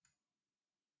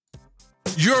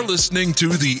You're listening to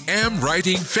the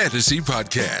AmWritingFantasy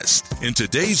Podcast. In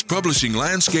today's publishing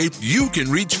landscape, you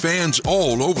can reach fans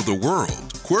all over the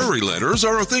world. Query letters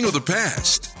are a thing of the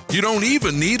past. You don't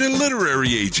even need a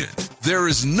literary agent. There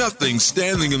is nothing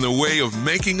standing in the way of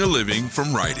making a living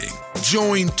from writing.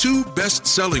 Join two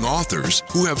best-selling authors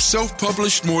who have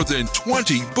self-published more than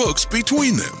 20 books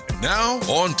between them. Now,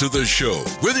 on to the show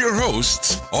with your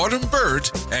hosts, Autumn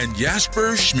Burt and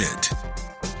Jasper Schmidt.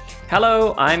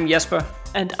 Hello, I'm Jasper.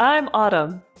 And I'm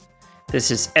Autumn.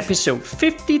 This is episode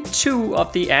 52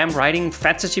 of the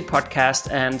AmWritingFantasy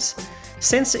Podcast, and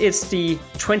since it's the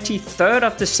 23rd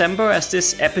of December as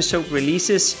this episode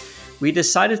releases, we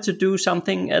decided to do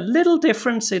something a little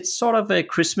different. It's sort of a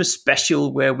Christmas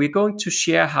special where we're going to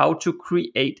share how to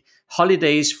create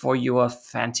holidays for your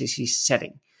fantasy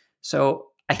setting. So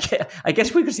I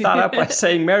guess we could start out by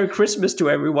saying Merry Christmas to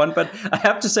everyone, but I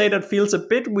have to say that feels a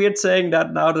bit weird saying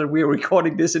that now that we're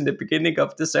recording this in the beginning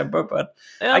of December, but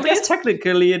I guess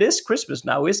technically it is Christmas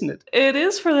now, isn't it? It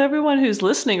is for everyone who's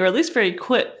listening, or at least very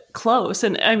close.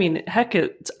 And I mean, heck,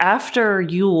 it's after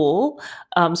Yule,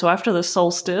 so after the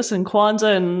solstice and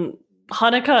Kwanzaa and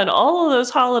Hanukkah and all of those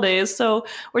holidays. So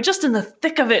we're just in the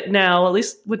thick of it now, at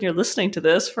least when you're listening to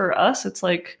this. For us, it's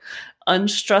like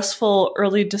unstressful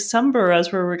early December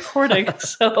as we're recording.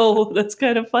 So that's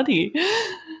kind of funny.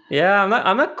 Yeah,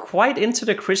 I'm not quite into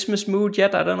the Christmas mood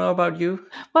yet. I don't know about you.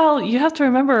 Well, you have to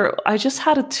remember, I just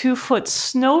had a 2-foot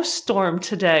snowstorm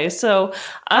today. So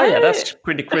that's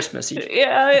pretty Christmassy.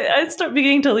 Yeah, I start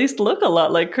beginning to at least look a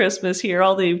lot like Christmas here.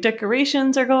 All the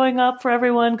decorations are going up for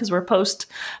everyone because we're post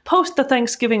the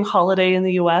Thanksgiving holiday in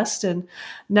the US. And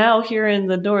now here in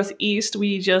the Northeast,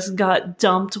 we just got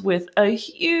dumped with a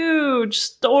huge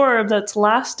storm that's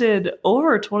lasted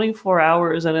over 24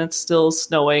 hours and it's still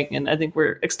snowing. And I think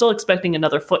we're still expecting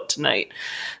another foot tonight.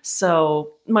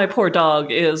 So my poor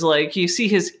dog is like, you see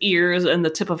his ears and the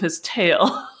tip of his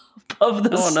tail above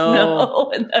the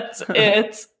snow, and that's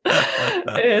it.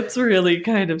 It's really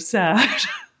kind of sad.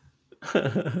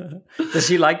 Does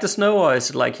he like the snow, or is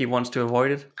it like he wants to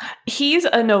avoid it? He's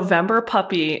a November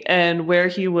puppy, and where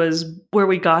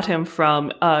we got him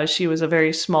from, she was a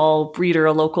very small breeder,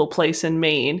 a local place in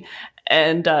Maine.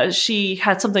 And she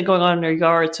had something going on in her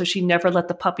yard, so she never let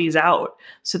the puppies out.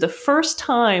 So the first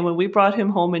time when we brought him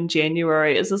home in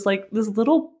January, is this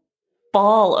little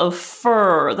ball of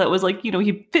fur that was like,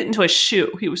 he fit into a shoe.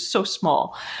 He was so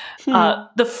small.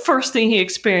 The first thing he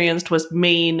experienced was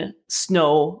Maine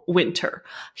snow winter.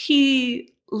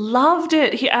 He loved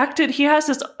it. He has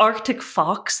this Arctic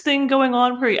fox thing going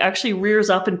on where he actually rears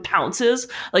up and pounces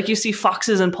like you see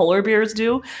foxes and polar bears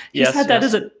do. He's had that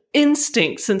as an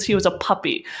instinct since he was a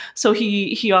puppy. So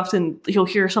he'll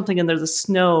hear something and there's the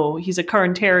snow. He's a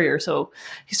Cairn Terrier, so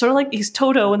he's sort of like he's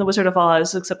Toto in The Wizard of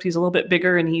Oz, except he's a little bit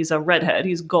bigger and he's a redhead.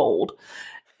 He's gold.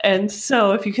 And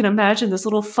so if you can imagine this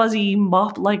little fuzzy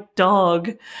mop-like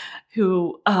dog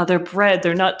who they're bred,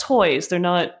 they're not toys, they're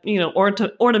not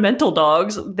ornamental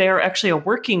dogs, they're actually a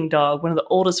working dog, one of the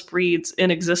oldest breeds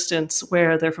in existence,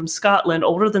 where they're from Scotland,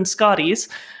 older than Scotties.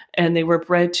 And they were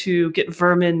bred to get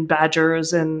vermin,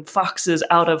 badgers, and foxes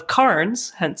out of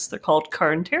cairns. Hence, they're called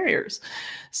Cairn Terriers.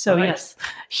 So, Yes,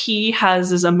 he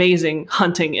has this amazing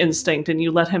hunting instinct. And you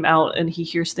let him out and he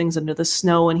hears things under the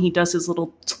snow. And he does his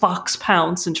little fox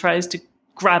pounce and tries to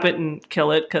grab it and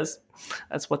kill it because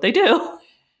that's what they do.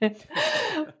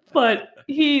 But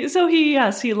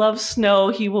he loves snow.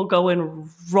 He will go and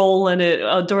roll in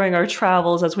it during our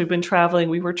travels. As we've been traveling,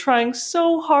 we were trying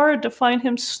so hard to find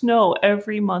him snow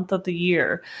every month of the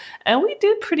year. And we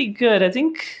did pretty good. I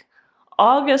think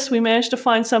August we managed to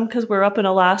find some because we're up in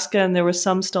Alaska and there was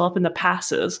some still up in the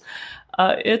passes.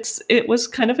 It was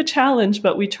kind of a challenge,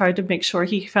 but we tried to make sure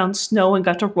he found snow and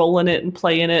got to roll in it and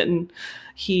play in it. And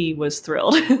he was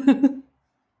thrilled.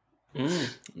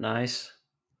 Nice.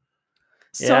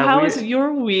 So how was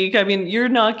your week? I mean, you're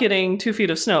not getting 2 feet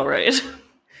of snow, right?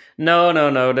 No.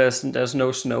 There's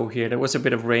no snow here. There was a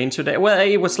bit of rain today. Well,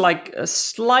 it was like a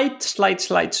slight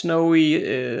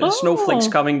snowy snowflakes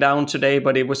coming down today,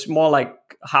 but it was more like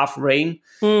half rain,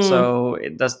 so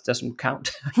it doesn't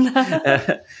count.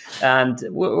 And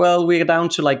we're down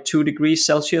to like 2 degrees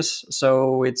Celsius,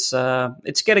 so it's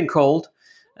getting cold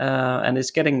and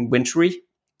it's getting wintry.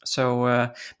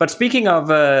 So, but speaking of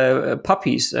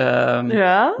puppies,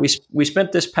 we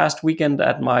spent this past weekend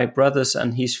at my brother's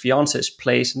and his fiance's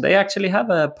place, and they actually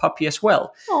have a puppy as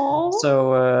well. Aww.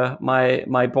 So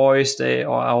our boys,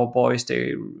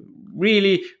 they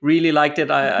really liked it.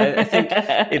 I think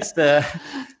it's the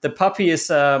puppy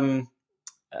is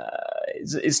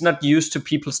it's not used to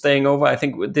people staying over. I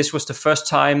think this was the first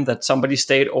time that somebody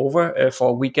stayed over for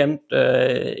a weekend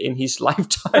in his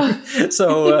lifetime.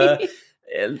 So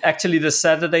actually, the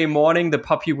Saturday morning, the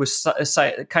puppy was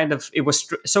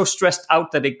so stressed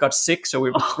out that it got sick. So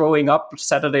it was throwing up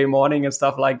Saturday morning and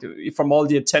stuff like from all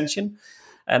the attention.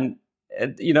 And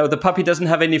the puppy doesn't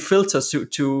have any filters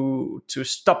to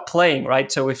stop playing, right?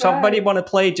 So if somebody want to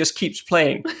play, just keeps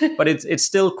playing, but it's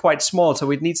still quite small, so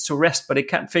it needs to rest, but it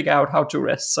can't figure out how to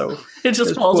rest. So it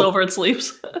just falls over and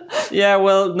sleeps. Yeah,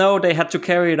 well, no, they had to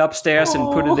carry it upstairs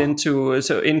and put it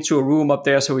into a room up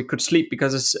there so it could sleep,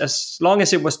 because as long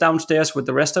as it was downstairs with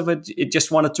the rest of it, it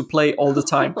just wanted to play all the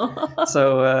time.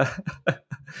 So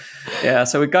yeah,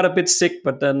 so it got a bit sick,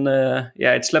 but then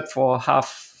it slept for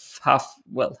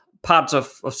parts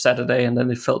of Saturday, and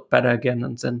then it felt better again,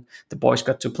 and then the boys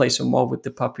got to play some more with the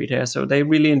puppy there, so they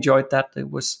really enjoyed that. It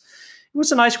was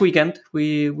a nice weekend.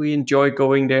 We enjoy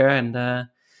going there, and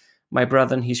my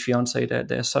brother and his fiance,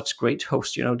 they're such great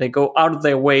hosts. They go out of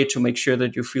their way to make sure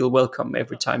that you feel welcome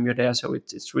every time you're there, so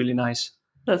it's really nice.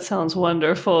 That sounds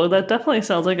wonderful. That definitely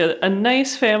sounds like a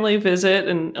nice family visit,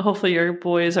 and hopefully your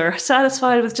boys are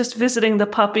satisfied with just visiting the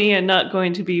puppy and not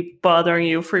going to be bothering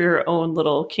you for your own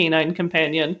little canine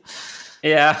companion.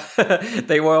 Yeah,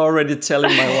 they were already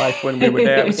telling my wife when we were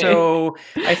there. So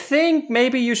I think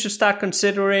maybe you should start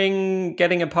considering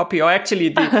getting a puppy. Or actually,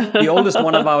 the oldest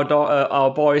one of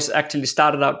our boys actually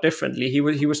started out differently. He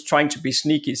was trying to be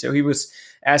sneaky, so he was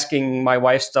asking my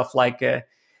wife stuff like,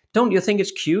 "Don't you think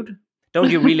it's cute? Don't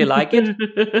you really like it?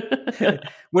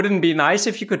 Wouldn't it be nice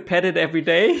if you could pet it every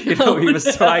day?" He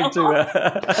was trying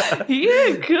to...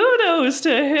 Yeah, kudos to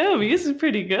him. He's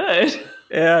pretty good.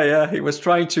 Yeah. He was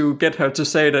trying to get her to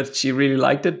say that she really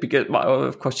liked it, because, well,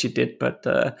 of course she did, but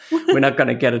we're not going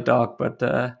to get a dog. But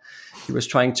he was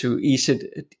trying to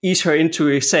ease her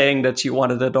into saying that she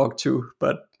wanted a dog too,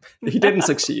 but he didn't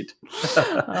succeed.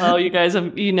 Oh, you guys,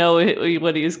 you know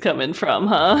what he's coming from,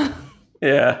 huh?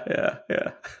 Yeah.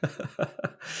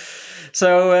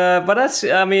 So, but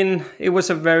it was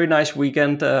a very nice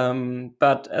weekend.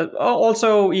 But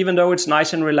also, even though it's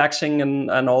nice and relaxing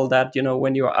and all that,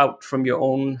 when you're out from your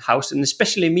own house, and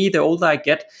especially me, the older I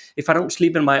get, if I don't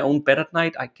sleep in my own bed at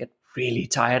night, I get really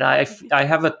tired. I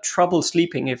have a trouble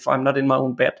sleeping if I'm not in my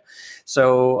own bed.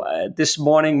 So this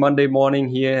morning, Monday morning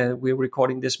here, we're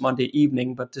recording this Monday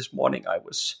evening, but this morning I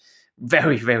was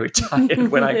very, very tired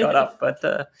when I got up, but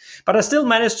I still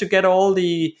managed to get all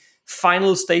the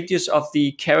final stages of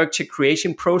the character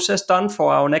creation process done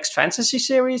for our next fantasy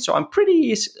series. So I'm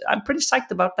pretty psyched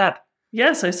about that.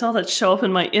 Yes, I saw that show up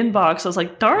in my inbox. I was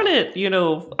like, darn it,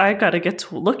 I got to get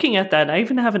to looking at that. I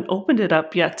even haven't opened it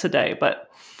up yet today, but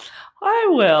I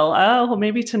will.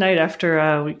 Maybe tonight after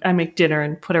I make dinner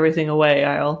and put everything away,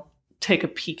 I'll take a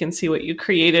peek and see what you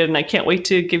created, and I can't wait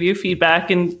to give you feedback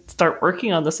and start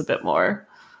working on this a bit more.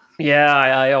 Yeah,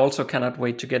 I also cannot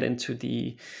wait to get into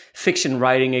the fiction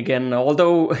writing again,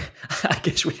 although I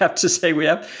guess we have to say we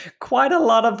have quite a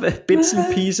lot of bits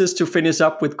and pieces to finish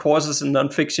up with courses and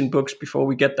nonfiction books before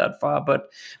we get that far,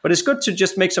 but it's good to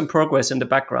just make some progress in the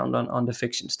background on the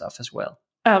fiction stuff as well.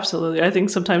 Absolutely. I think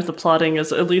sometimes the plotting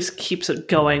at least keeps it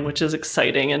going, which is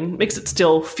exciting and makes it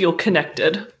still feel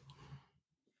connected.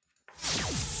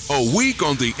 A week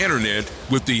on the internet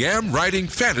with the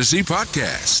AmWritingFantasy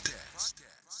Podcast.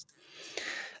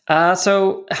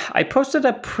 So I posted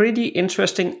a pretty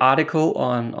interesting article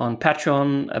on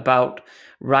Patreon about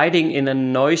writing in a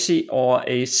noisy or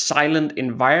a silent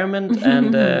environment.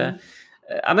 And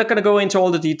I'm not going to go into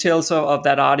all the details of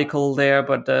that article there,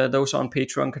 but those on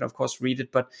Patreon can, of course, read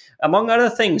it. But among other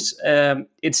things,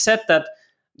 it said that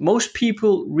most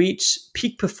people reach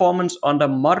peak performance under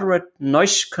moderate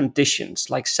noise conditions,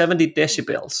 like 70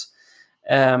 decibels.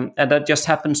 And that just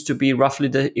happens to be roughly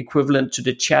the equivalent to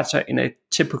the chatter in a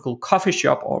typical coffee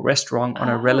shop or restaurant on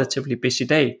a relatively busy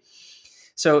day.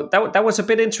 So that was a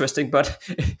bit interesting, but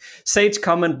Sage's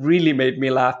comment really made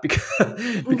me laugh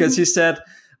because he said,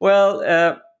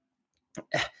 well,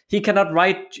 he cannot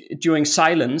write during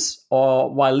silence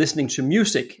or while listening to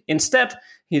music. Instead,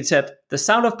 he said, the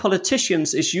sound of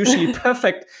politicians is usually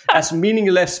perfect as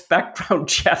meaningless background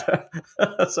chatter.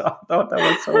 So I thought that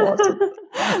was so awesome.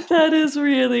 That is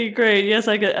really great. Yes,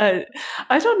 I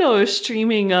don't know if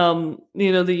streaming,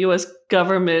 the U.S.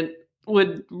 government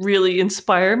would really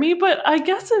inspire me, but I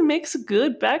guess it makes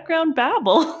good background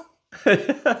babble.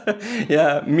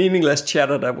 Yeah, meaningless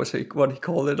chatter. That was what he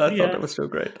called it. I thought that was so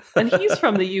great. And he's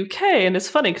from the UK, and it's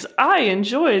funny because I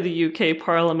enjoy the UK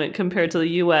Parliament compared to the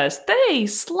US. They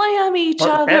slam each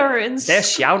other and they're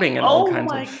shouting and all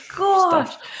kinds of stuff. Oh my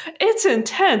gosh, it's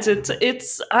intense.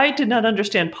 It's. I did not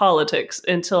understand politics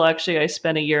until actually I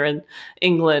spent a year in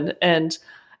England, and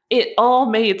it all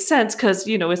made sense because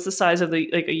it's the size of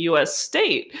a US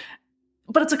state.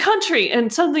 But it's a country,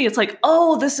 and suddenly it's like,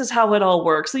 oh, this is how it all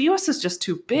works. The U.S. is just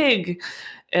too big,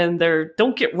 and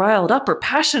don't get riled up or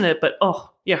passionate. But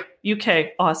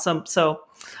UK, awesome. So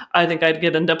I think I'd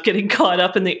end up getting caught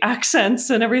up in the accents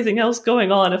and everything else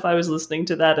going on if I was listening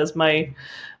to that as my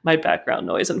background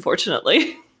noise.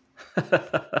 Unfortunately.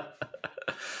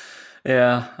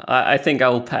 Yeah, I think I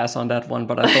will pass on that one,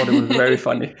 but I thought it was very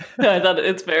funny. I thought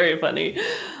it's very funny.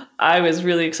 I was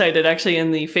really excited actually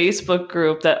in the Facebook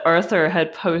group that Arthur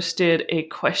had posted a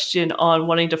question on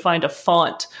wanting to find a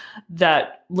font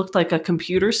that looked like a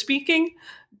computer speaking,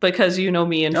 because you know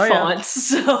me in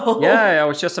fonts. Yeah. So yeah, I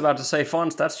was just about to say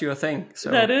fonts. That's your thing. So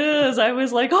that is. I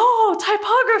was like, oh,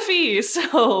 typography.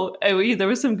 So there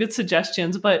was some good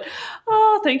suggestions, but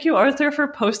thank you, Arthur, for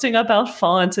posting about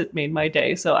fonts. It made my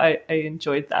day. So I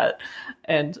enjoyed that.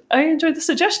 And I enjoyed the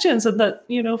suggestions, and that,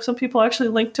 some people actually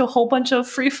link to a whole bunch of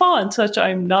free fonts, which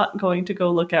I'm not going to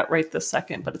go look at right this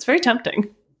second, but it's very tempting.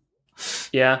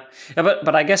 Yeah,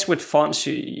 but I guess with fonts,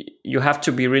 you have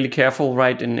to be really careful,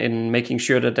 right, in making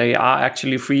sure that they are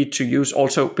actually free to use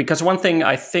also. Because one thing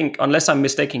I think, unless I'm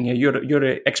mistaken here, you're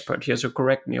the expert here, so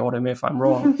correct me, Autumn, if I'm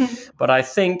wrong. But I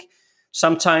think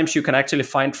sometimes you can actually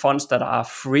find fonts that are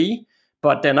free,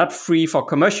 but they're not free for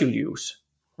commercial use.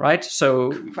 Right,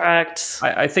 so correct.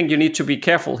 I think you need to be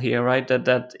careful here, right?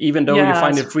 That even though you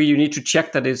find it free, you need to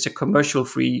check that it's a commercial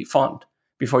free font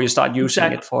before you start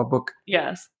using it for a book.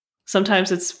 Yes.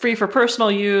 Sometimes it's free for personal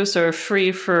use or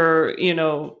free for,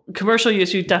 commercial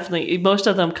use. Most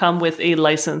of them come with a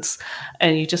license,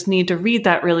 and you just need to read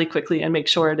that really quickly and make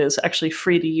sure it is actually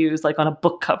free to use, like on a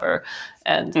book cover,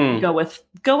 and go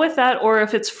with that. Or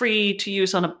if it's free to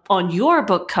use on your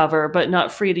book cover, but not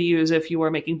free to use if you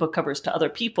were making book covers to other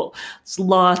people. It's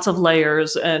lots of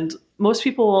layers, and most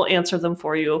people will answer them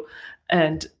for you.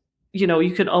 And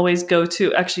you can always go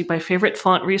to, actually, my favorite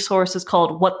font resource is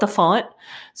called What the Font.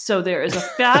 So there is a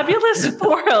fabulous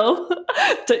forum.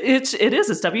 It's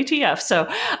WTF. So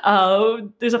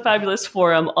there's a fabulous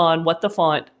forum on What the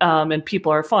Font, and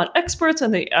people are font experts,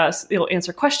 and they'll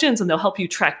answer questions, and they'll help you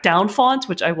track down fonts,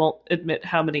 which I won't admit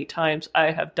how many times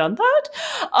I have done that.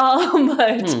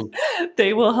 But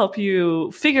they will help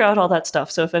you figure out all that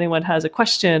stuff. So if anyone has a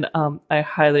question, I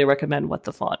highly recommend What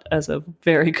the Font as a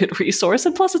very good resource.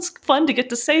 And plus, it's fun to get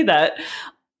to say that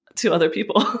to other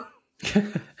people.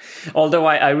 Although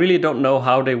I really don't know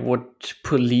how they would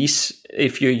police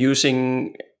if you're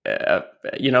using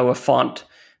a font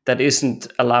that isn't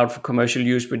allowed for commercial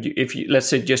use, but if you, let's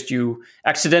say, just you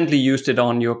accidentally used it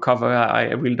on your cover, I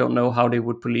really don't know how they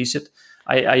would police it.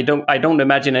 I don't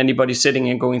imagine anybody sitting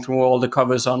and going through all the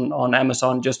covers on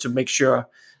Amazon just to make sure.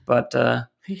 But of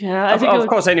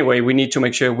course, anyway, we need to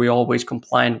make sure we're always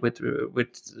compliant with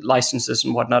licenses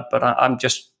and whatnot. But I'm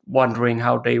just wondering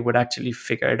how they would actually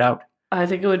figure it out. I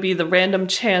think it would be the random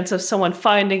chance of someone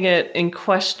finding it and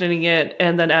questioning it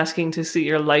and then asking to see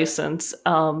your license.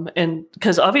 And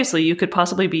because obviously you could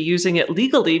possibly be using it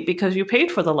legally because you paid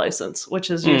for the license,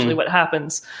 which is usually what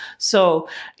happens. So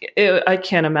I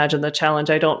can't imagine the challenge.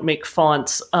 I don't make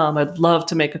fonts. I'd love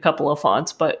to make a couple of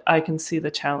fonts, but I can see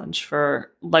the challenge for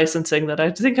licensing that.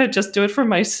 I think I'd just do it for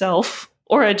myself,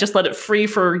 or I'd just let it free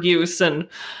for use. And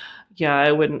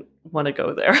I wouldn't want to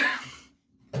go there.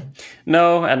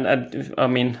 No, and I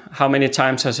mean, how many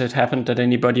times has it happened that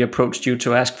anybody approached you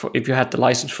to ask for if you had the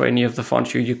license for any of the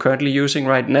fonts you're currently using,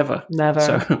 right? Never.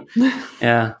 So,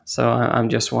 so I'm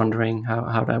just wondering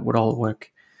how that would all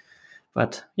work.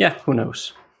 But who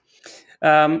knows?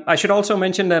 I should also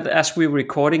mention that as we're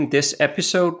recording this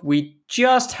episode, we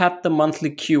just had the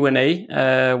monthly Q&A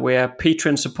where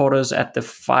Patreon supporters at the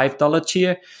 $5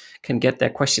 tier can get their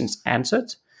questions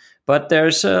answered. But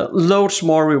there's loads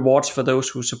more rewards for those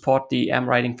who support the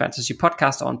AmWriting Fantasy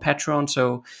Podcast on Patreon.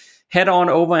 So head on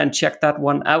over and check that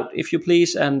one out, if you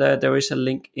please. And there is a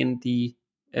link in the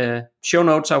show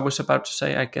notes. I was about to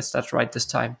say, I guess that's right this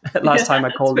time. Last time I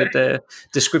called it the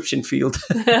description field.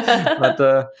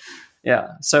 But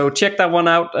so check that one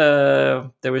out.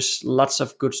 There is lots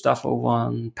of good stuff over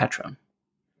on Patreon.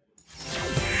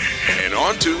 And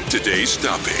on to today's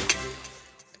topic.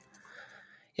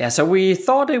 Yeah, so we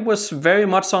thought it was very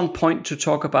much on point to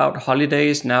talk about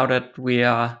holidays now that we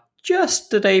are just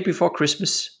the day before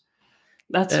Christmas.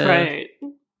 That's right.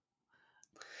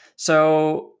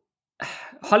 So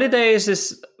holidays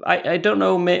is, I don't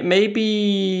know,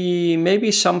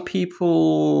 maybe some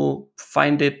people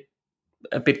find it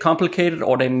a bit complicated,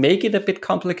 or they make it a bit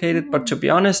complicated. But to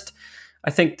be honest, I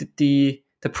think that the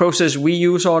process we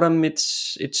use, Autumn,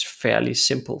 it's fairly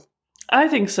simple. I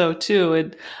think so too.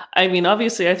 And I mean,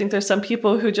 obviously, I think there's some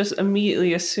people who just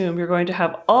immediately assume you're going to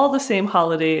have all the same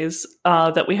holidays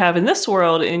that we have in this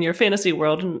world, in your fantasy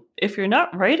world. And if you're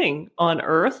not writing on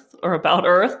Earth or about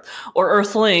Earth or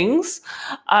Earthlings,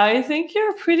 I think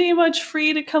you're pretty much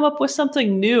free to come up with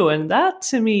something new. And that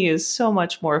to me is so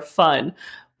much more fun.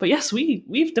 But yes,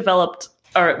 we've developed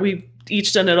we've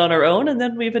each done it on our own, and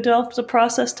then we've developed a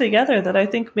process together that I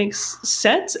think makes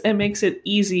sense and makes it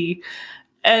easy.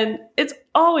 And it's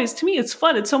always, to me, it's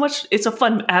fun. It's a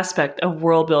fun aspect of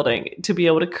world building to be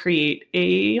able to create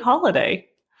a holiday.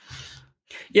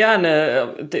 Yeah,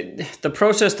 and the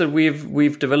process that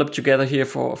we've developed together here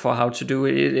for how to do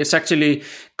it, it's actually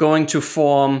going to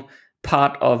form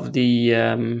part of the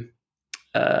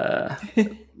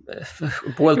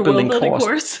world building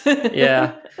course.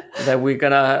 Yeah, that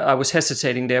I was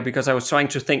hesitating there because I was trying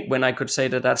to think when I could say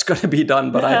that that's going to be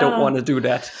done, but I don't want to do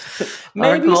that.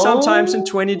 Maybe sometimes in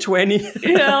 2020.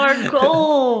 Yeah, our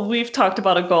goal, we've talked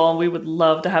about a goal, and we would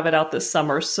love to have it out this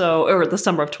summer, or the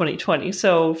summer of 2020.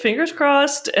 So fingers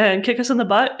crossed and kick us in the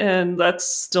butt, and that's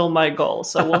still my goal.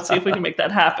 So we'll see if we can make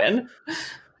that happen.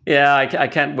 Yeah, I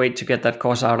can't wait to get that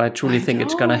course out. I truly think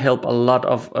it's going to help a lot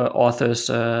of authors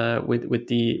with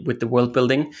the world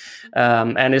building,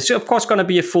 and it's of course going to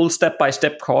be a full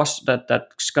step-by-step course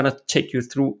that's going to take you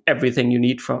through everything you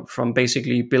need from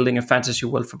basically building a fantasy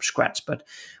world from scratch. But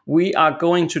we are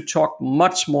going to talk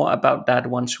much more about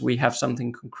that once we have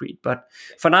something concrete. But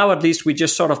for now, at least, we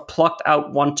just sort of plucked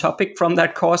out one topic from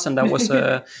that course, and that was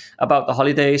about the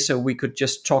holidays. So we could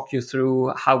just talk you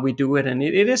through how we do it, and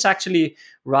it is actually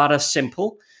rather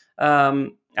simple.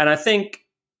 And I think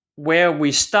where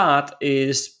we start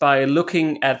is by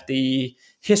looking at the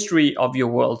history of your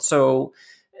world. So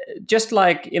just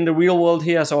like in the real world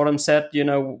here, as Autumn said,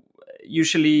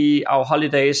 usually our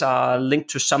holidays are linked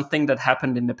to something that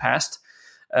happened in the past.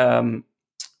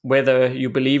 Whether you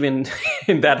believe in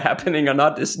that happening or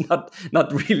not is not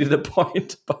really the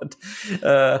point.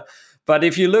 But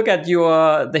if you look at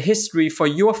the history for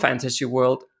your fantasy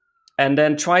world, and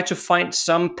then try to find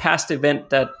some past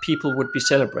event that people would be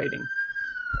celebrating,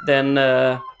 then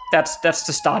that's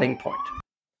the starting point.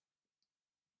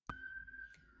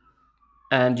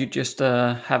 And you just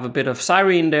have a bit of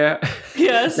siren there.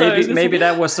 Yeah, maybe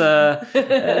that was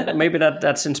maybe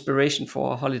that's inspiration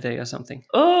for a holiday or something.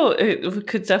 Oh, it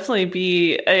could definitely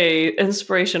be a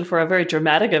inspiration for a very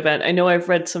dramatic event. I know I've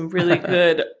read some really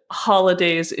good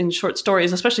holidays in short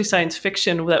stories, especially science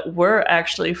fiction, that were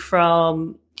actually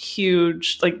from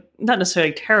huge, like not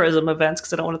necessarily terrorism events,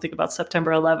 because I don't want to think about September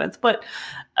 11th, but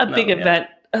a big event.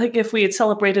 Like if we had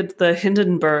celebrated the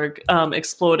Hindenburg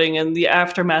exploding and the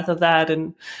aftermath of that,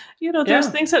 and there's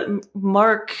things that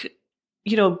mark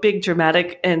big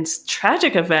dramatic and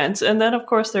tragic events, and then of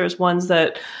course there's ones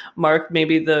that mark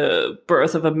maybe the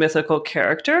birth of a mythical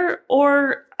character.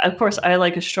 Or of course I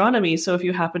like astronomy, so if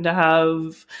you happen to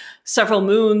have several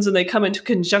moons and they come into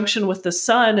conjunction with the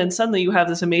sun, and suddenly you have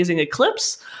this amazing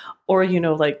eclipse, or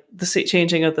like the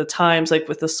changing of the times, like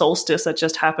with the solstice that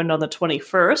just happened on the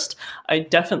 21st.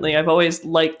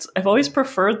 I've always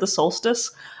preferred the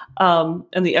solstice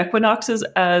and the equinoxes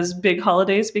as big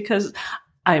holidays, because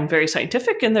I'm very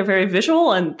scientific and they're very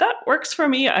visual, and that works for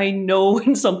me. I know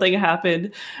when something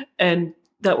happened, and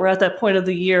that we're at that point of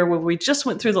the year where we just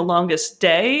went through the longest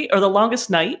day, or the longest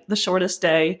night, the shortest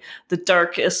day, the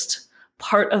darkest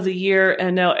part of the year,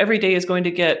 and now every day is going to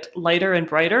get lighter and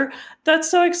brighter. That's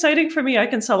so exciting for me. I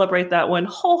can celebrate that one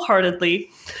wholeheartedly.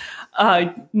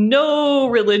 No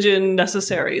religion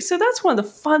necessary. So that's one of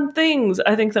the fun things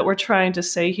I think that we're trying to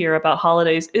say here about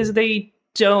holidays, is they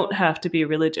don't have to be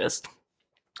religious.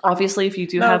 Obviously, if you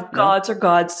do have gods or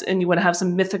gods and you want to have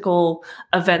some mythical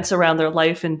events around their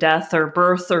life and death or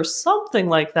birth or something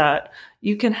like that,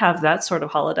 you can have that sort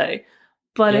of holiday.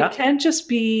 But it can just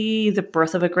be the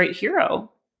birth of a great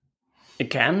hero. It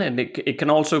can, and it can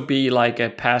also be like a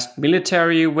past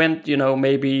military event.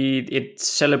 Maybe it's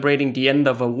celebrating the end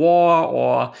of a war,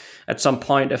 or at some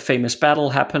point a famous battle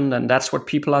happened, and that's what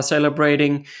people are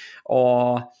celebrating.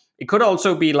 Or it could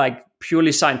also be like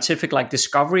purely scientific, like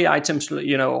discovery items,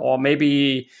 or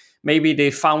maybe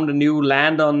they found a new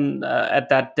land on at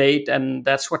that date, and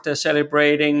that's what they're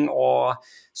celebrating. Or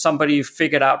somebody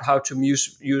figured out how to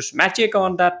use magic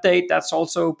on that date. That's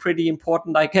also pretty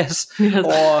important, I guess.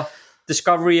 Yes.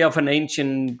 discovery of an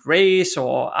ancient race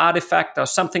or artifact or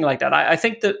something like that. I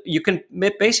think that you can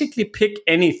basically pick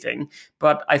anything,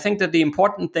 but I think that the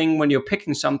important thing when you're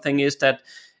picking something is that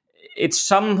it's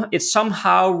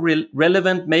somehow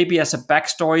relevant, maybe as a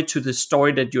backstory to the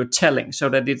story that you're telling, so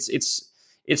that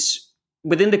it's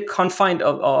within the confine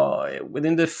of, or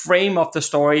within the frame of the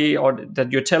story, or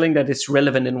that you're telling, that it's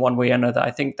relevant in one way or another.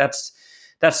 I think that's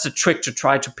the trick, to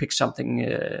try to pick something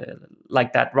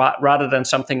like that, rather than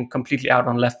something completely out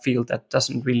on left field that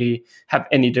doesn't really have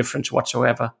any difference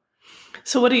whatsoever.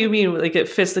 So what do you mean, like, it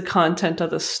fits the content of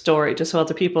the story? Just so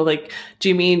other people, like, do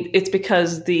you mean it's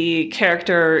because the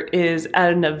character is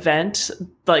at an event,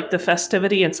 like the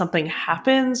festivity, and something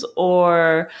happens,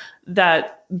 or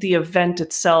that the event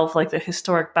itself, like the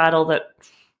historic battle that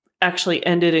actually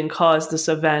ended and caused this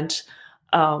event,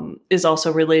 is also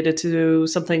related to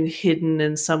something hidden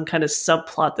in some kind of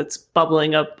subplot that's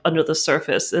bubbling up under the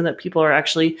surface, and that people are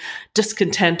actually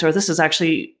discontent, or this is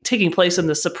actually taking place in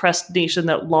the suppressed nation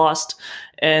that lost,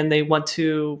 and they're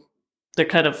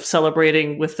kind of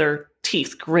celebrating with their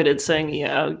teeth gritted, saying,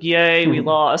 yeah, yay, we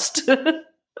lost.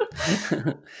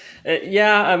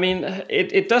 Yeah, I mean,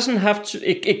 it doesn't have to.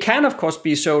 It can, of course,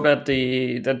 be so that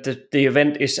the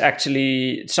event is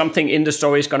actually something in the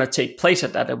story is going to take place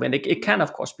at that event. It can,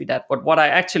 of course, be that. But what I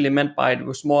actually meant by it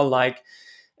was more like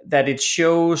that it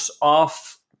shows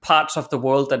off parts of the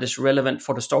world that is relevant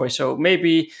for the story. So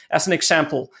maybe as an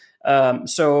example,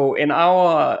 so in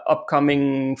our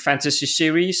upcoming fantasy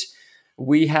series,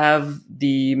 we have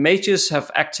the mages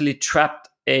have actually trapped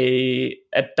a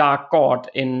dark god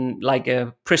in like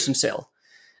a prison cell,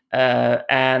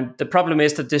 and the problem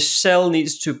is that this cell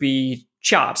needs to be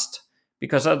charged,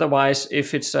 because otherwise,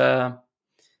 if it's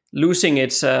losing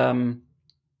its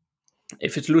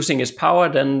power,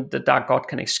 then the dark god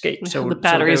can escape. So the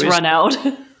batteries run out.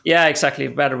 Yeah, exactly.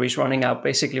 Batteries running out,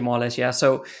 basically, more or less. Yeah.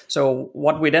 So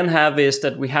what we then have is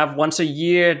that we have once a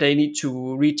year they need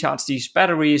to recharge these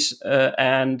batteries,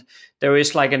 and there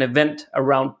is like an event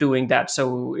around doing that.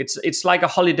 So it's like a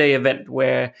holiday event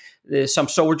where some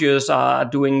soldiers are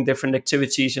doing different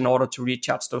activities in order to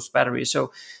recharge those batteries.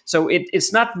 So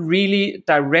it's not really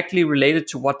directly related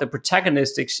to what the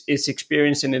protagonist is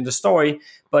experiencing in the story,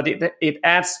 but it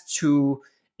adds to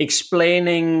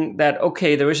explaining that,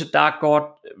 okay, there is a dark god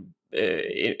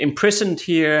imprisoned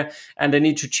here, and they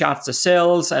need to charge the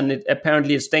cells, and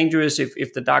apparently it's dangerous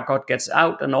if the dark god gets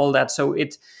out and all that. So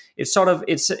it's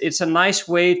a nice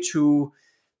way to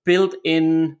build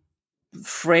in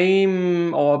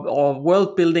frame or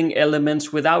world building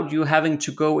elements without you having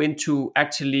to go into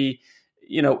actually,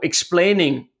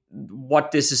 explaining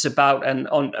what this is about. And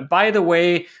by the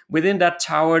way, within that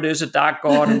tower there's a dark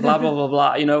god and blah blah blah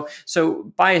blah.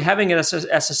 So by having it as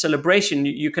a celebration,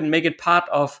 you can make it part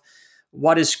of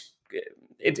what is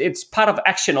it's part of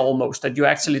action, almost, that you're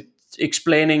actually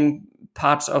explaining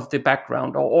parts of the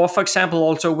background, or for example,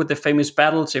 also with the famous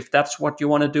battles, if that's what you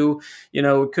want to do,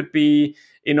 it could be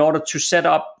in order to set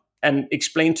up and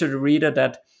explain to the reader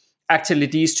that actually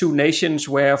these two nations,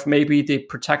 where maybe the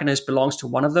protagonist belongs to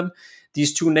one of them,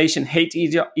 these two nations hate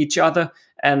each other,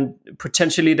 and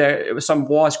potentially some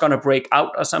war is going to break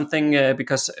out or something,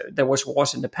 because there was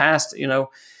wars in the past,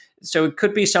 So it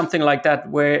could be something like that,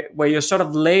 where you're sort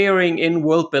of layering in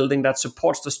world building that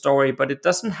supports the story, but it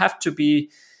doesn't have to be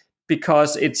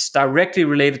because it's directly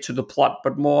related to the plot,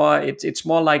 but it's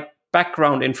more like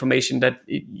background information, that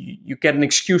you get an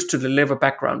excuse to deliver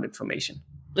background information.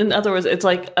 In other words, it's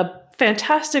like a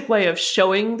fantastic way of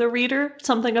showing the reader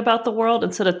something about the world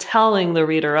instead of telling the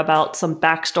reader about some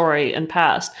backstory and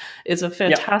past. It's a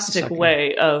fantastic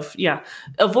way of,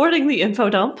 avoiding the info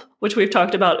dump, which we've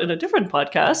talked about in a different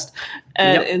podcast,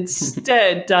 and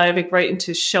instead diving right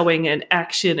into showing an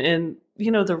action and,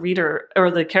 the reader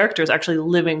or the characters actually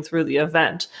living through the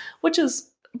event, which is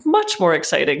much more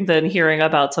exciting than hearing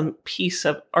about some piece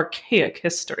of archaic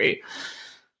history.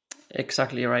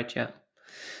 Exactly right, yeah.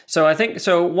 So I think,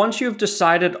 once you've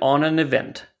decided on an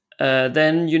event,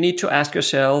 then you need to ask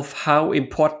yourself how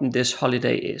important this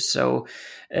holiday is. So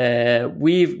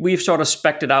we've sort of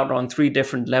spec'd it out on 3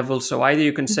 different levels. So either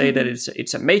you can say that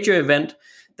it's a major event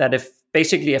that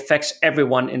basically affects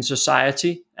everyone in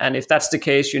society. And if that's the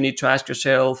case, you need to ask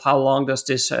yourself, how long does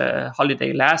this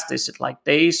holiday last? Is it like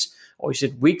days, or is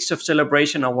it weeks of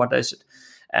celebration, or what is it?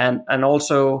 And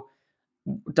also,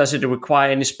 does it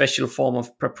require any special form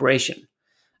of preparation?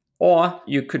 Or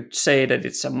you could say that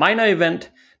it's a minor event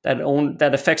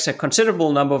that affects a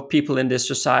considerable number of people in this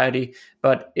society,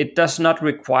 but it does not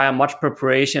require much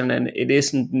preparation, and it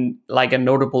isn't like a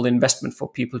notable investment for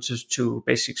people to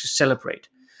basically celebrate.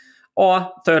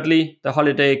 Or thirdly, the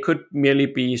holiday could merely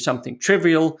be something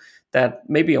trivial that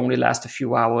maybe only last a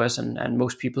few hours, and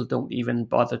most people don't even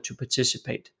bother to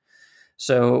participate.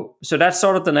 So that's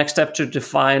sort of the next step to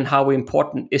define how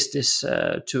important is this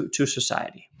to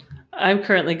society. I'm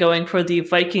currently going for the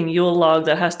Viking Yule log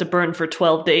that has to burn for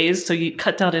 12 days, so you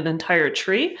cut down an entire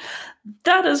tree.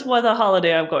 That is what the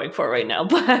holiday I'm going for right now.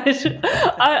 But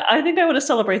I think I want to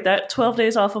celebrate that 12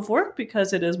 days off of work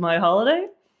because it is my holiday.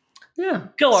 Yeah,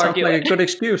 go argue. Sounds like a good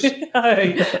excuse.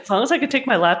 As long as I can take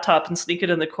my laptop and sneak it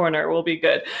in the corner, we'll be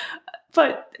good.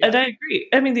 But, and I agree.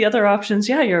 I mean, the other options,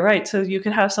 yeah, you're right. So you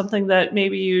could have something that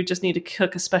maybe you just need to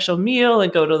cook a special meal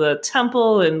and go to the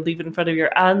temple and leave it in front of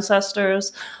your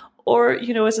ancestors. Or,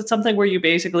 is it something where you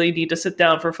basically need to sit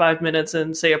down for 5 minutes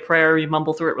and say a prayer, you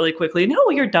mumble through it really quickly, no,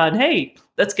 you're done. Hey,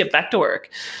 let's get back to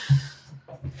work.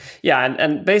 Yeah,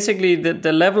 and basically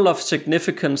the level of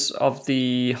significance of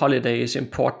the holiday is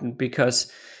important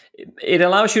because it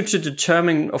allows you to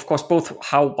determine, of course, both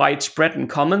how widespread and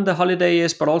common the holiday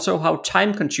is, but also how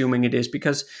time-consuming it is.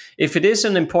 Because if it is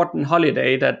an important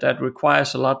holiday that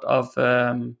requires a lot of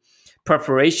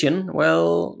preparation,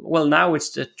 well, now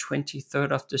it's the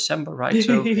 23rd of December, right?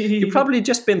 So you've probably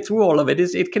just been through all of it.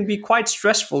 It can be quite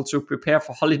stressful to prepare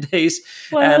for holidays,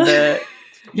 and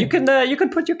you can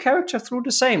put your character through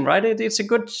the same, right? It's a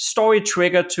good story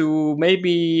trigger to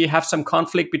maybe have some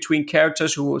conflict between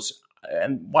characters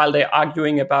and while they're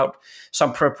arguing about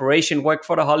some preparation work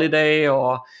for the holiday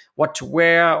or what to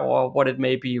wear or what it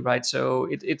may be, right? So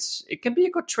it can be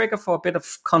a good trigger for a bit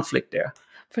of conflict there.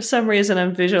 For some reason,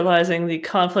 I'm visualizing the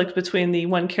conflict between the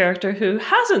one character who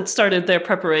hasn't started their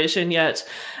preparation yet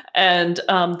and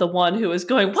the one who is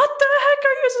going, what the heck are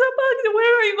you so,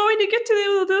 where are you going to get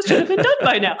to? This should have been done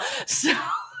by now. So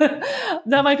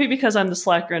that might be because I'm the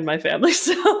slacker in my family.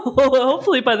 So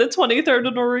hopefully by the 23rd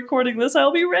when we're recording this,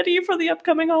 I'll be ready for the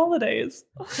upcoming holidays.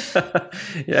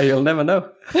 Yeah, you'll never know.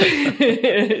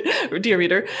 Dear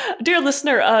reader, dear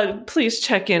listener, please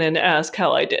check in and ask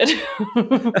how I did.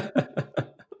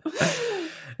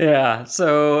 Yeah,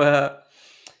 so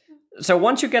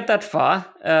once you get that far,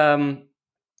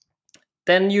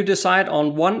 then you decide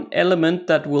on one element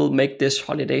that will make this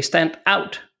holiday stand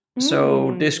out.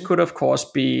 So this could, of course,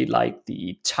 be like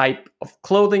the type of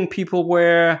clothing people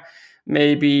wear.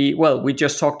 Maybe, well, we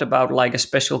just talked about like a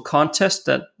special contest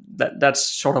that's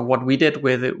sort of what we did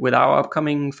with our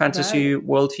upcoming fantasy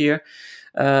world here.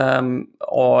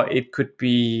 Or it could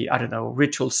be, I don't know,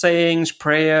 ritual sayings,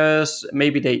 prayers.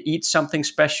 Maybe they eat something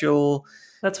special.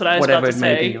 That's what I was about to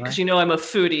say, because I'm a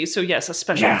foodie. So yes, a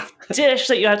special dish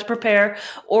that you have to prepare.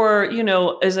 Or,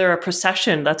 is there a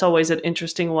procession? That's always an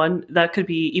interesting one. That could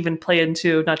be even play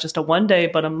into not just a one day,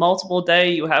 but a multiple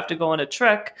day. You have to go on a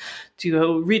trek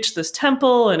to reach this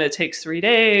temple and it takes 3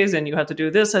 days and you have to do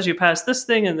this as you pass this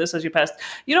thing and this as you pass.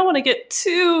 You don't want to get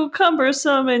too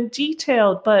cumbersome and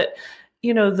detailed, but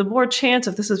the more chance,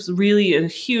 if this is really a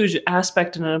huge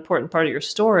aspect and an important part of your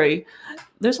story,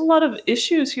 there's a lot of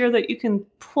issues here that you can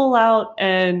pull out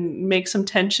and make some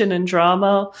tension and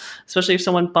drama, especially if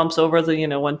someone bumps over the,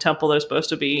 one temple they're supposed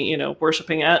to be,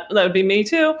 worshiping at. That would be me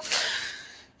too.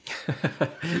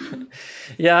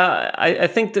 Yeah, I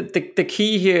think that the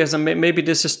key here is, and maybe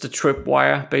this is the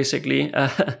tripwire, basically,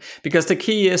 because the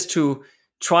key is to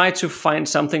try to find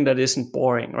something that isn't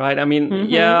boring, right? I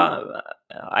mean,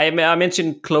 I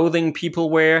mentioned clothing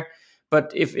people wear,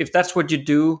 but if that's what you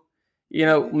do,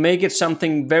 make it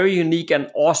something very unique and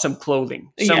awesome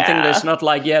clothing. Something that's not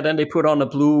like, then they put on a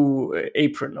blue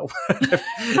apron or whatever.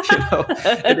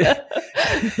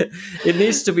 It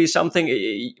needs to be something.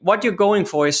 What you're going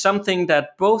for is something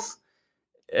that both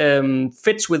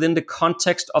fits within the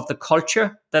context of the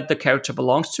culture that the character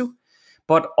belongs to,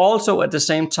 but also at the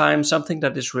same time something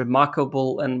that is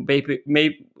remarkable and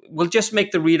maybe will just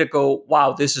make the reader go,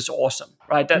 wow, this is awesome,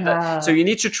 right? So you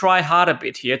need to try hard a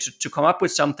bit here to come up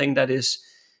with something that is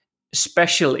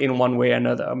special in one way or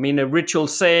another. I mean, a ritual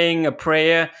saying, a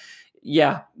prayer,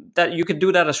 that you can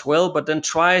do that as well, but then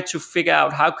try to figure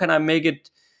out how can I make it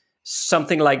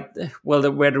something like, where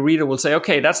the reader will say,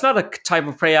 okay, that's not a type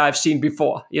of prayer I've seen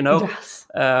before,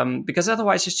 because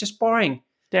otherwise it's just boring.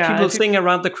 Yeah, people sing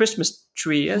around the Christmas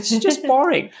tree. It's just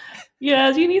boring.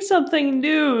 Yeah, you need something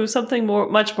new, something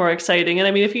much more exciting. And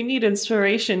I mean, if you need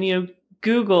inspiration,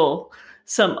 Google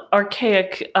some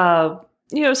archaic,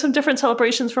 some different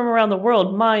celebrations from around the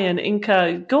world, Mayan,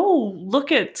 Inca. Go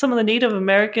look at some of the Native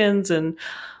Americans and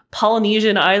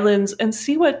Polynesian islands and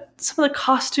see what some of the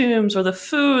costumes or the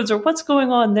foods or what's going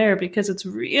on there, because it's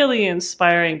really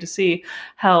inspiring to see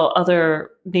how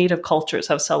other native cultures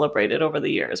have celebrated over the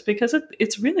years, because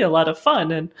it's really a lot of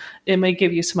fun, and it may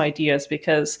give you some ideas,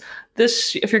 because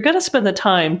if you're going to spend the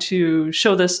time to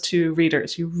show this to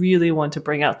readers, you really want to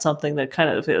bring out something that kind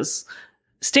of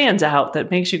stands out, that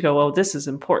makes you go, oh, this is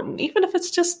important. Even if it's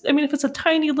just, if it's a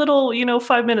tiny little,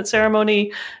 5-minute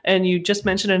ceremony and you just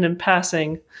mention it in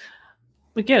passing,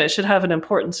 again, it should have an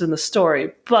importance in the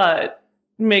story, but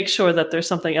make sure that there's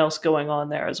something else going on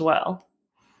there as well.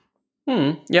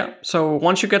 Yeah. So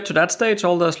once you get to that stage,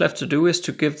 all there's left to do is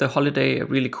to give the holiday a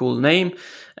really cool name.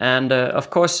 And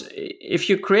of course, if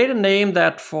you create a name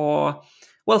that for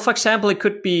example, it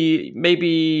could be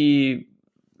maybe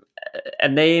a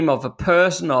name of a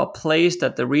person or a place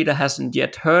that the reader hasn't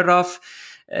yet heard of,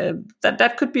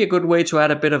 that could be a good way to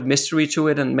add a bit of mystery to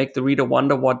it and make the reader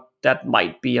wonder what that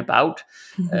might be about.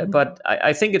 But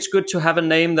I think it's good to have a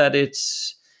name that in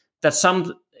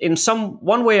some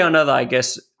one way or another, I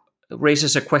guess,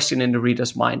 raises a question in the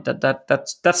reader's mind.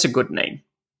 That's a good name.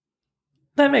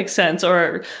 That makes sense,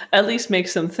 or at least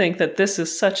makes them think that this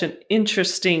is such an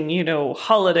interesting,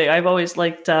 holiday. I've always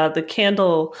liked the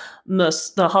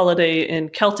Candlemas, the holiday in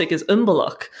Celtic is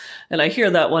Umbaluk. And I hear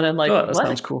that one, and I'm like, that what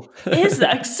sounds cool. is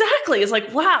that? Exactly. It's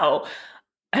like, wow,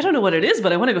 I don't know what it is,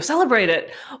 but I want to go celebrate it.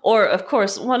 Or, of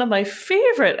course, one of my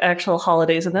favorite actual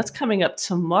holidays, and that's coming up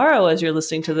tomorrow as you're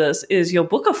listening to this, is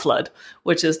Jólabókaflóð,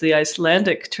 which is the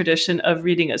Icelandic tradition of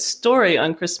reading a story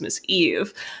on Christmas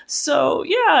Eve. So,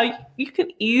 yeah, you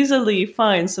can easily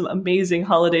find some amazing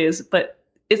holidays, but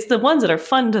it's the ones that are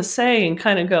fun to say and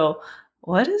kind of go,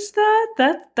 what is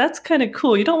that? That's kind of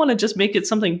cool. You don't want to just make it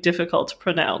something difficult to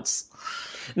pronounce.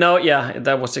 No, yeah,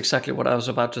 that was exactly what I was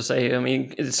about to say.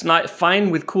 It's not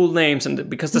fine with cool names, and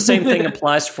because the same thing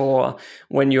applies for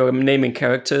when you're naming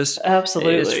characters.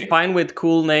 Absolutely, it's fine with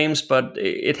cool names, but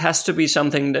it has to be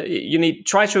something that you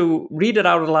try to read it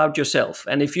out aloud yourself.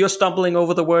 And if you're stumbling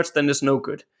over the words, then it's no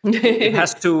good. It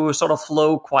has to sort of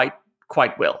flow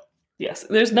quite well. Yes,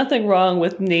 there's nothing wrong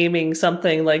with naming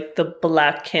something like the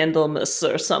Black Candlemas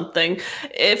or something.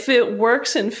 If it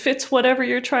works and fits whatever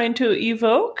you're trying to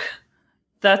evoke,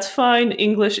 that's fine.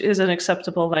 English is an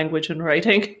acceptable language in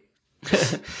writing.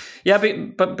 Yeah,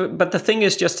 but the thing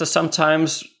is just that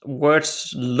sometimes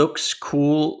words looks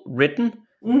cool written,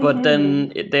 but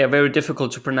then they are very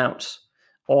difficult to pronounce.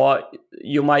 Or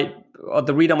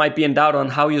the reader might be in doubt on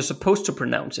how you're supposed to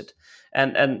pronounce it.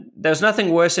 And there's nothing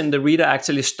worse in the reader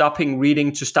actually stopping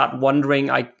reading to start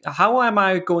wondering, how am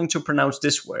I going to pronounce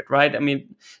this word, right?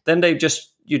 Then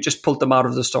you just pulled them out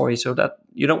of the story, so that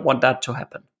you don't want that to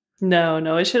happen.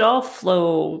 No, it should all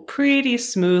flow pretty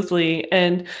smoothly,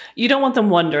 and you don't want them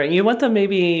wondering. You want them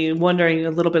maybe wondering a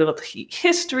little bit about the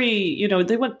history.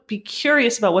 They want to be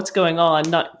curious about what's going on,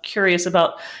 not curious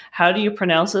about how do you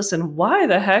pronounce this and why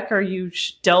the heck are you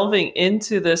delving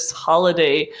into this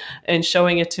holiday and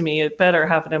showing it to me. It better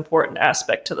have an important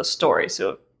aspect to the story.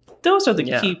 So those are the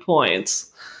key points.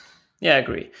 Yeah, I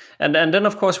agree. And then,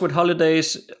 of course, with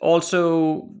holidays,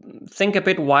 also think a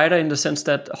bit wider in the sense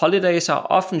that holidays are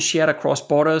often shared across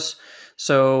borders.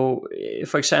 So,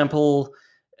 for example,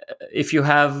 if you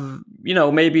have,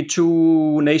 maybe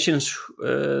two nations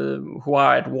who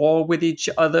are at war with each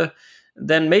other,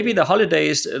 then maybe the holiday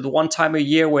is the one time a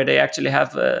year where they actually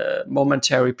have a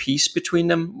momentary peace between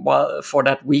them for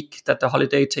that week that the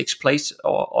holiday takes place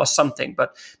or something.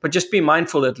 But just be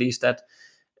mindful at least that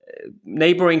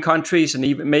neighboring countries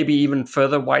and maybe even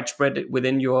further widespread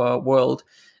within your world,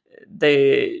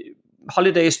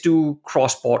 holidays do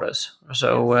cross borders.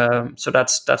 So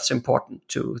that's important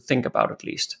to think about at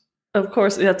least. Of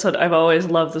course, that's what I've always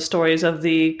loved, the stories of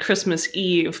the Christmas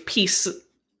Eve peace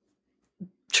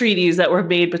treaties that were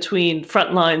made between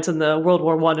front lines in the World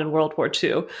War I and World War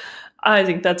II. I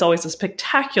think that's always a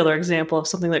spectacular example of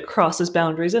something that crosses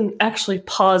boundaries and actually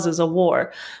pauses a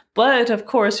war. But of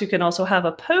course, you can also have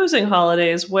opposing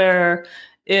holidays where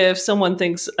if someone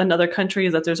thinks another country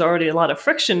that there's already a lot of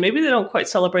friction, maybe they don't quite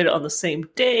celebrate it on the same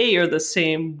day or the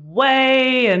same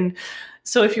way. And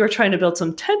so if you're trying to build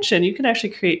some tension, you can actually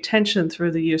create tension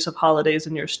through the use of holidays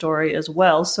in your story as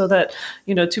well, so that,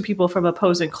 two people from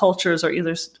opposing cultures are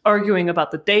either arguing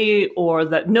about the date or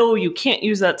that, no, you can't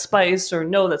use that spice, or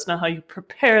no, that's not how you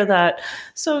prepare that.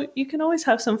 So you can always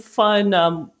have some fun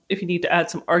if you need to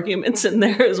add some arguments in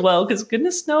there as well, because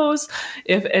goodness knows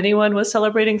if anyone was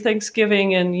celebrating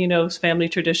Thanksgiving, and, family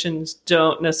traditions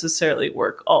don't necessarily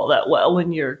work all that well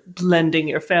when you're blending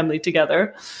your family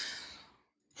together.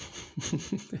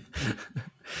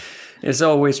 It's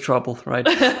always trouble, right?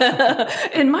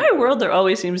 In my world, there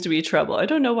always seems to be trouble. I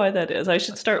don't know why that is. I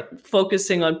should start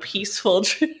focusing on peaceful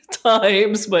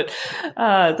times, but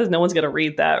no one's going to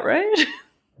read that, right?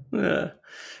 Yeah.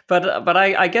 But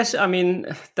I guess, I mean,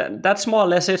 that's more or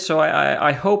less it. So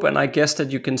I hope and I guess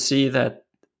that you can see that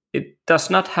it does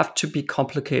not have to be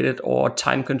complicated or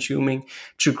time consuming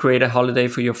to create a holiday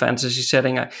for your fantasy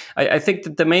setting. I think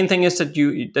that the main thing is that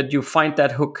you find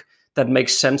that hook that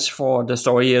makes sense for the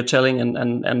story you're telling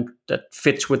and that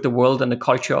fits with the world and the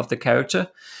culture of the character.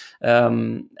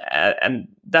 And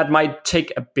that might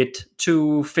take a bit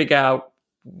to figure out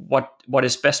what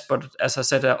is best. But as I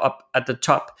said up at the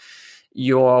top,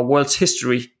 your world's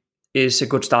history is a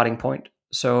good starting point.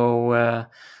 So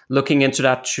looking into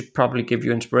that should probably give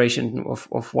you inspiration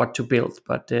of what to build.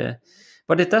 But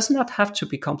it does not have to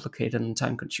be complicated and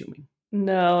time consuming.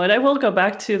 No, and I will go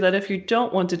back to that if you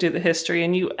don't want to do the history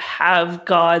and you have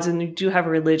gods and you do have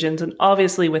religions, and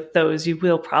obviously with those you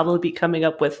will probably be coming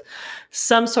up with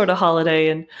some sort of holiday,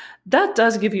 and that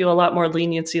does give you a lot more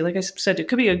leniency. Like I said, it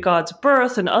could be a god's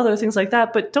birth and other things like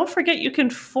that, but don't forget you can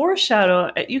foreshadow.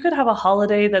 You could have a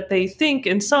holiday that they think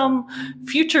in some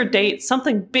future date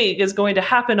something big is going to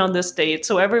happen on this date,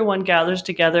 so everyone gathers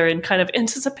together in kind of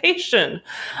anticipation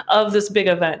of this big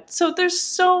event. So there's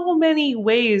so many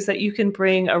ways that you can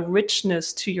bring a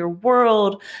richness to your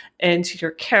world and to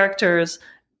your characters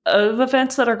of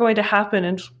events that are going to happen,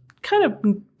 and kind of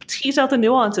tease out the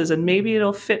nuances, and maybe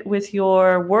it'll fit with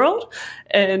your world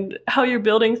and how you're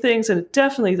building things. And it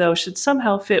definitely, though, should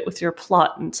somehow fit with your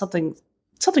plot, and something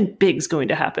big's going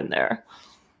to happen there.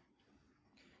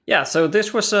 Yeah, so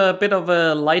this was a bit of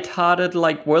a lighthearted,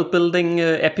 like, world-building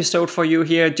episode for you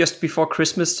here just before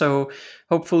Christmas. So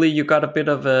hopefully you got a bit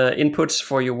of inputs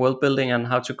for your world-building and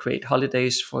how to create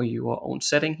holidays for your own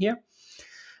setting here.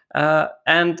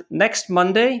 And next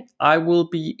Monday, I will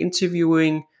be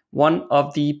interviewing one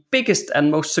of the biggest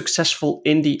and most successful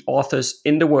indie authors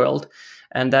in the world,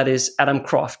 and that is Adam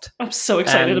Croft. I'm so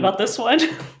excited about this one.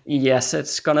 Yes,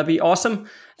 it's going to be awesome.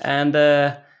 And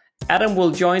Adam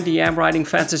will join the AmWriting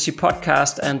Fantasy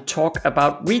Podcast and talk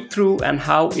about read-through and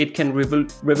how it can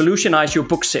revolutionize your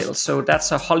book sales. So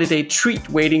that's a holiday treat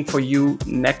waiting for you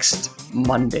next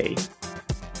Monday.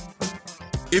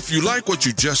 If you like what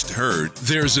you just heard,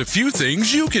 there's a few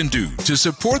things you can do to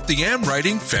support the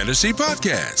AmWriting Fantasy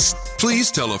Podcast.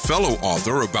 Please tell a fellow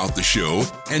author about the show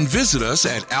and visit us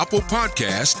at Apple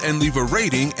Podcast and leave a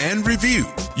rating and review.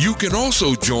 You can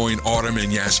also join Autumn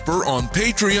and Jasper on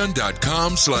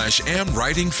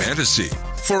patreon.com/AmWritingFantasy.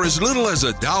 For as little as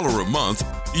 $1 a month,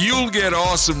 you'll get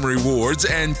awesome rewards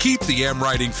and keep the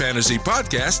AmWriting Fantasy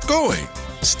Podcast going.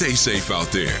 Stay safe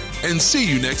out there and see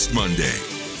you next Monday.